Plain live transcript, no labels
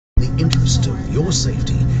interest of your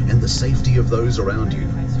safety and the safety of those around you,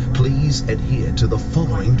 please adhere to the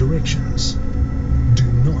following directions. Do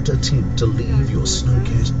not attempt to leave your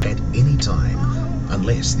snowcat at any time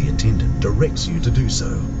unless the attendant directs you to do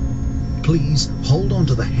so. Please hold on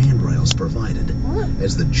to the handrails provided,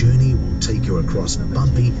 as the journey will take you across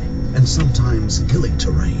bumpy and sometimes hilly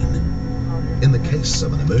terrain. In the case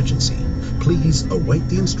of an emergency, please await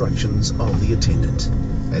the instructions of the attendant,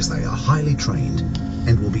 as they are highly trained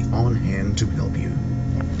and will be on hand to help you.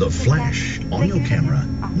 The flash on your camera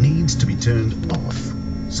needs to be turned off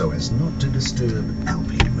so as not to disturb our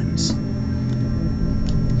penguins. Do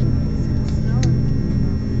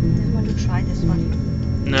you want to try this one?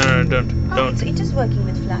 No, don't. It is working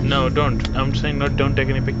with flash. No, don't. I'm saying don't take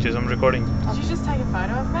any pictures. I'm recording. Did you just take a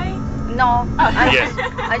photo of me? No. Yes.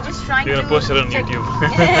 I just trying You're to... gonna post it on check. YouTube.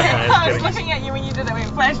 I was looking at you when you did it with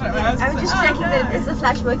flash. I was just checking that is the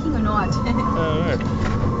flash working or not. Alright.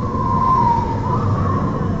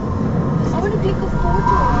 I want to click a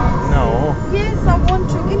photo. No. Yes, I want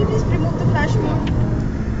to. Can you please remove the flash mode?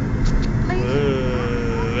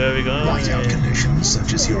 Where are we going? Whiteout conditions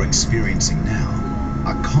such as you're experiencing now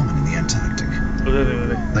are common in the Antarctic.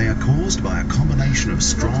 They are caused by a combination of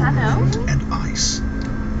strong wind and ice.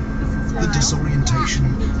 The disorientation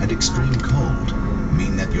and extreme cold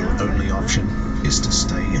mean that your only option is to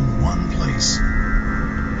stay in one place.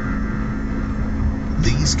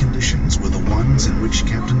 These conditions were the ones in which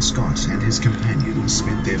Captain Scott and his companions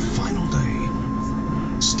spent their final day.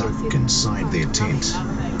 Stuck inside their tent,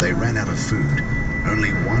 they ran out of food,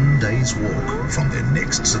 only 1 day's walk from their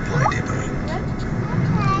next supply depot.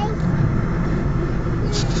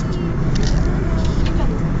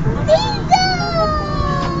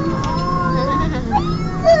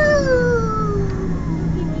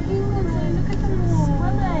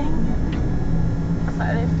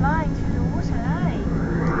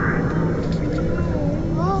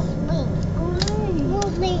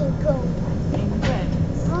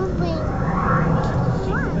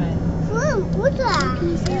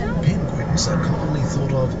 Penguins are commonly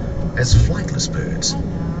thought of as flightless birds.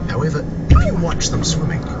 However, if you watch them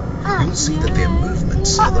swimming, you'll see that their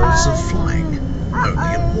movements are those of flying,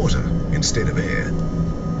 only in water instead of air.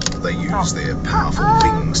 They use their powerful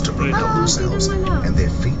wings to propel themselves and their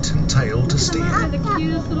feet and tail to steer. The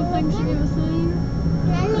cutest little things you've ever seen.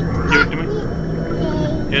 Give it to me.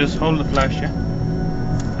 Yeah, just hold the flash, yeah?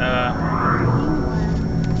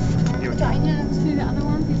 Give it to me. See the other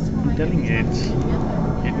ones? I'm telling you, it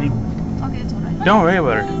needs... Okay, it's alright. Don't worry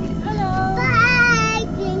about it. Hello. Bye,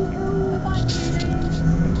 Jingle.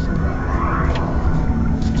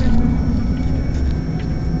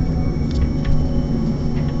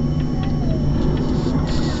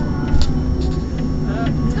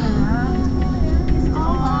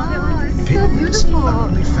 Penguins are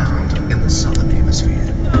only found in the southern hemisphere.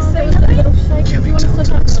 Giving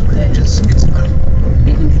Tilton's manages its own.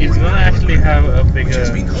 It's gonna actually have a bigger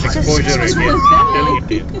has been exposure right here. I'm telling it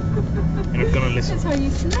to you. And it's gonna listen. That's how you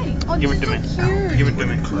sleep. Oh, Give it to me. Our Give it to penguin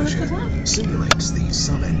me. enclosure simulates the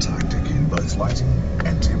subantarctic in both lighting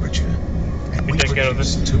and temperature. And You we take care of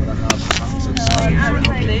produce this. 2.5 tons of sun for our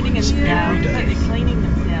penguins every day. Cleaning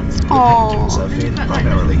themselves. Penguins are fed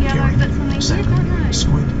primarily herring, salmon,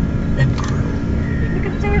 squid, and krill.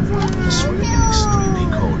 Swimming in extremely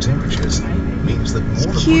cold temperatures means that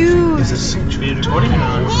waterproofing is essential. Are you recording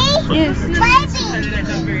now? Yes. They're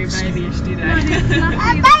not very babyish, do they?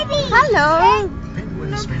 Baby. Hello.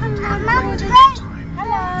 Penguins spend a great Mama, deal of time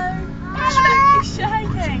Hello. Hello. He's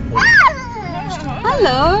shaking.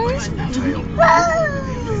 Hello. raising their tail.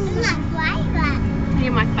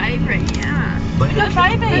 You're my favourite, yeah. They Look at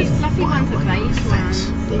are babies. killed Fluffy by ones are layer of beige fat ones.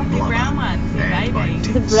 or Fluffy blubber, brown ones are and by babies.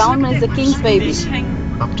 dense brown one is the king's baby.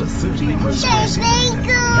 up to 30 moles per centimetre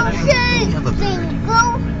than any other bird.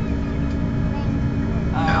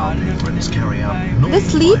 Our penguins carry out They're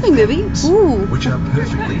sleeping, baby. Ooh. which are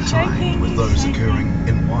perfectly timed with those occurring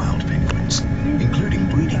in wild penguins, including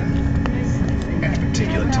breeding. At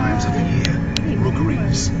particular times of the year,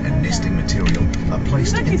 rookeries and nesting material are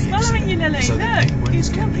placed in the exhibit so that penguins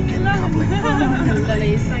can begin coupling and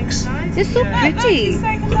laying eggs. They're so pretty. The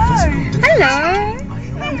physical difference Hello.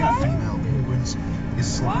 between male and female penguins is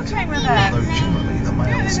slight, Walking with us. although generally the males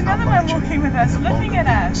there's are another one larger walking with us, and have looking longer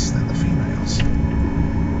at us. necks than the females.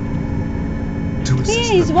 To assist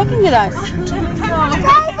Yeah, he's the walking bird with us. migration to the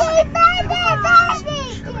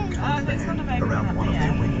Oh, that's not a baby around one one up of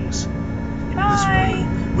there. their wings. Bye.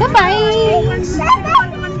 Bye-bye.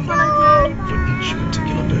 For each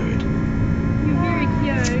particular bird. You're very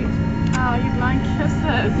cute. Oh, you're blowing kisses.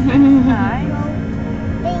 That's nice.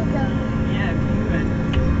 Yeah, good.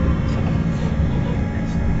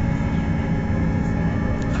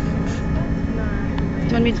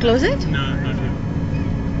 want me to close it? No, not here.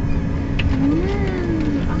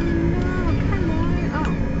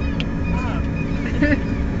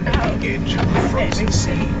 At the edge of the frozen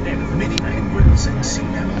sea, many penguins and sea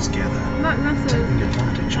mammals gather, taking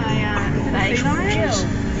advantage of the incredible treasures.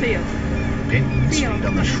 Seal. Penguins feed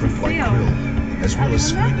on the shrimp-like krill, as well as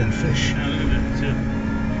squid and fish. Now look at that.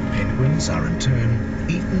 Penguins are in turn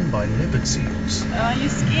eaten by leopard seals. Oh, you're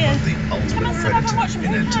scared. But the ultimate predator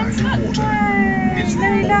in Antarctic water is the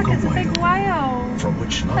Look, orca it's a big whale, whale. from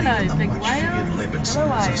which not Hello, even the big much whale. feared leopard Hello, seals are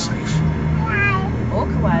whale. safe.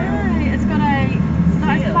 Orca whale. Right, it's got a.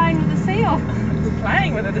 It's playing with the seal.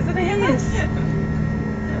 Playing with it, isn't it? Yes.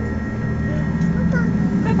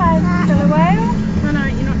 Goodbye, killer whale. No, no,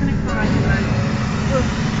 you're not going to cry.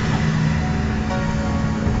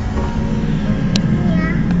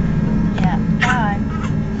 Yeah, bye.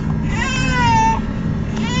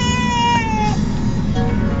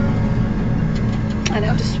 I'll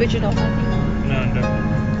have to switch it off, I think. No, no.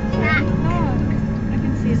 Look, I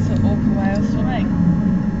can see it's an orca whale swimming.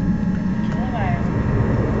 Killer whale.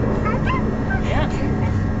 Yeah. See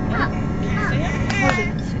it? Hold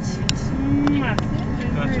it.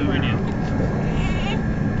 That's a video.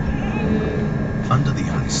 Under the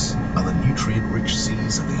ice are the nutrient-rich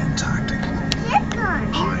seas of the Antarctic.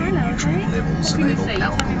 High nutrient levels enable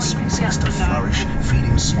algal species to flourish,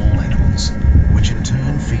 feeding small animals, which in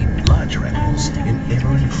turn feed larger animals in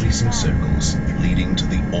ever-increasing circles, leading to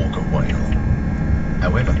the orca whale.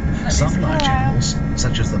 However, some large animals,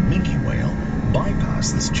 such as the minke whale,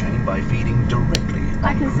 bypass this chain by feeding directly on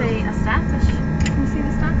I can krill. see a starfish. Can you see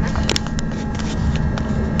the starfish?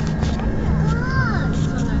 It's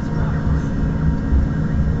on those rocks.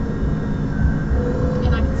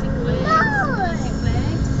 And I can see flags. Can you see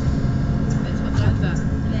flags? That's what those are.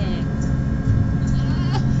 Flags.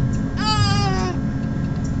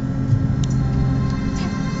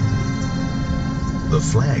 The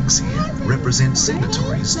flags here represent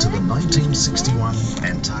signatories to the 1961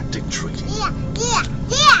 Antarctic Treaty.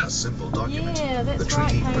 A simple document, Yeah, that's the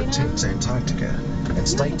treaty right, Taylor. protects Antarctica and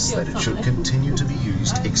states that it should continue to be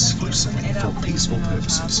used exclusively for peaceful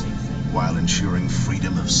purposes, while ensuring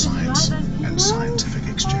freedom of science and scientific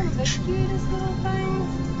exchange. The cutest little things.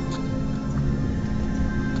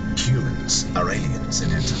 Humans are aliens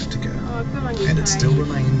in Antarctica, Oh, good on you, and it Tay. still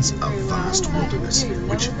remains a vast wilderness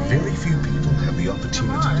which very few people have the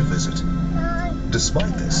opportunity to visit.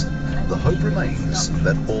 Despite this, the hope remains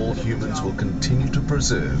that all humans will continue to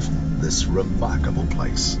preserve this remarkable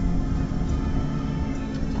place.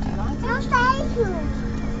 No, thank you.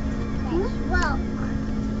 Well,